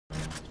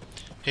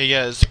Hey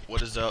guys,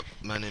 what is up?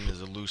 My name is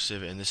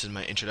Elusive, and this is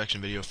my introduction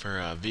video for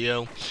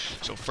veyo.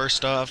 So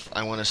first off,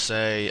 I want to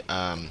say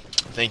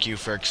thank you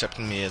for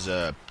accepting me as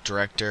a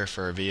director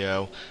for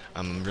veyo.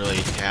 I'm really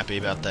happy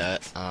about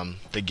that.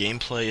 The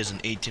gameplay is an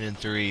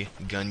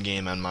 18-3 gun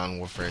game on Modern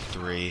Warfare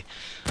 3.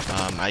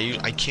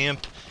 I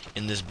camp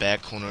in this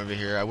back corner over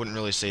here. I wouldn't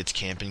really say it's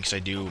camping because I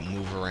do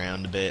move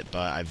around a bit,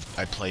 but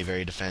I play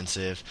very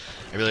defensive.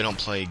 I really don't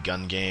play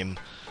gun game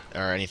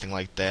or anything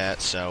like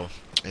that, so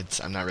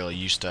I'm not really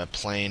used to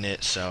playing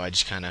it, so I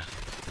just kind of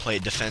play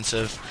it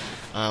defensive.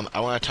 I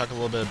want to talk a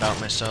little bit about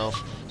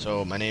myself.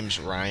 So my name's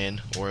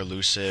Ryan, or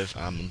Elusive.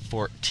 I'm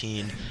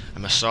 14.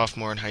 I'm a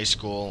sophomore in high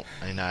school,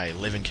 and I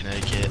live in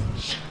Connecticut.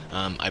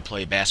 I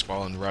play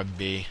basketball and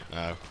rugby.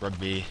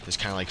 Rugby is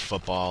kind of like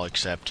football,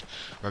 except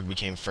rugby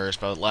came first.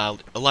 But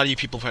a lot of you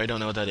people probably don't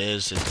know what that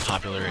is. It's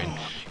popular in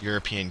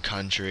European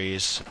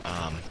countries.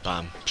 But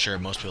I'm sure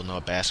most people know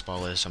what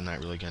basketball is, so I'm not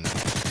really going to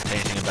say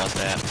anything about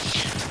that.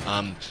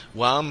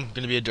 While I'm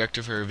going to be a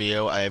director for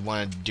veyo, I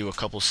want to do a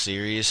couple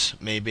series,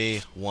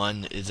 maybe.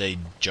 One is a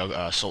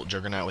assault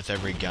juggernaut with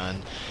every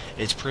gun.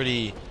 It's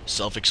pretty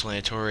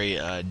self-explanatory.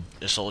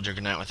 Assault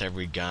juggernaut with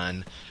every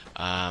gun.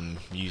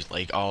 Use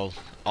like all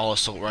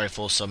assault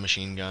rifles,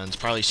 submachine guns,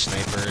 probably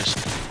snipers.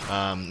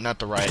 Not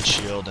the riot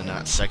shield and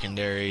not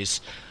secondaries.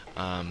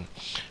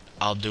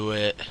 I'll do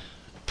it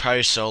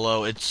probably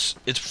solo. It's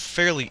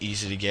fairly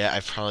easy to get.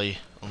 I've probably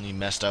only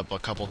messed up a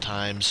couple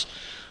times.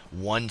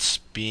 Once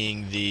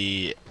being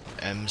the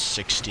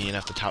M16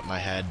 off the top of my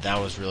head. That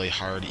was really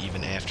hard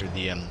even after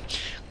the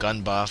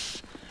gun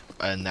buff.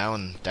 And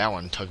that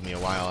one took me a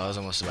while. I was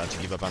almost about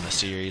to give up on the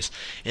series.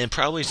 And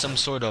probably some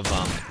sort of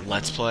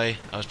let's play.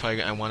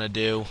 I want to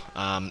do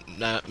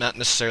not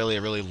necessarily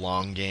a really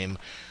long game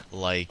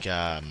like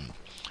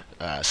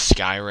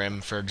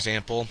Skyrim, for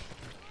example,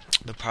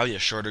 but probably a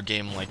shorter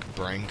game like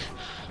Brink,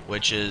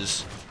 which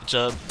is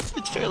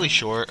it's fairly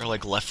short, or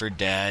like Left 4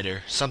 Dead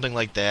or something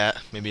like that.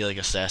 Maybe like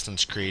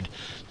Assassin's Creed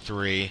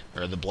 3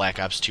 or the Black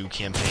Ops 2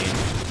 campaign,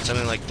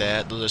 something like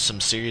that. Those are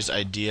some serious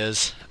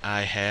ideas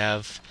I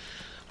have.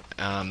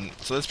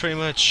 So that's pretty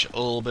much a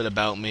little bit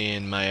about me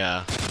and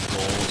my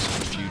goals in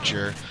the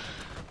future,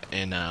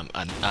 and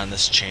on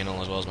this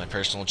channel as well as my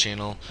personal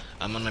channel.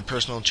 On my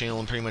personal channel,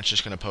 I'm pretty much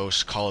just gonna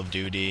post Call of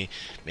Duty,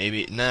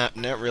 maybe not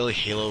really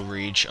Halo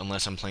Reach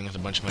unless I'm playing with a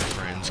bunch of my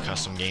friends,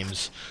 custom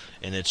games,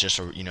 and it's just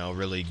a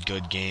really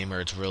good game,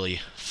 or it's really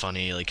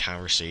funny like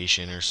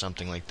conversation or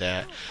something like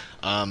that.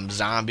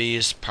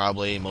 Zombies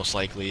probably most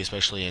likely,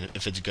 especially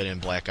if it's good in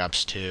Black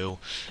Ops 2,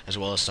 as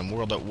well as some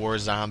World at War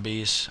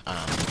zombies.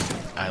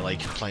 I like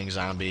playing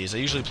zombies. I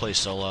usually play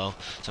solo.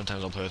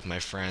 Sometimes I'll play with my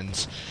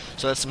friends.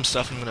 So that's some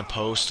stuff I'm going to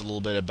post, a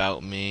little bit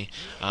about me.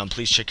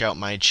 Please check out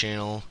my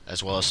channel,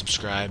 as well as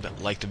subscribe.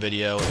 Like the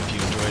video if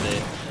you enjoyed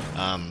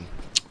it.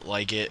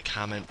 Like it,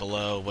 comment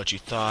below what you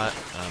thought,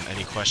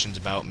 any questions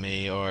about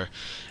me, or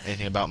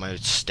anything about my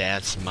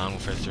stats. Modern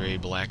Warfare 3,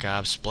 Black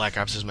Ops. Black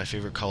Ops is my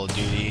favorite Call of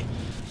Duty.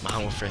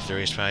 Modern Warfare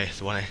 3 is probably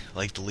the one I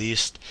like the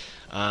least.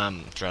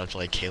 I'd rather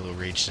play Halo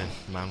Reach than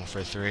Modern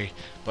Warfare 3.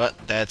 But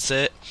that's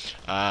it.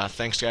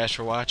 Thanks guys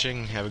for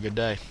watching. Have a good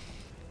day.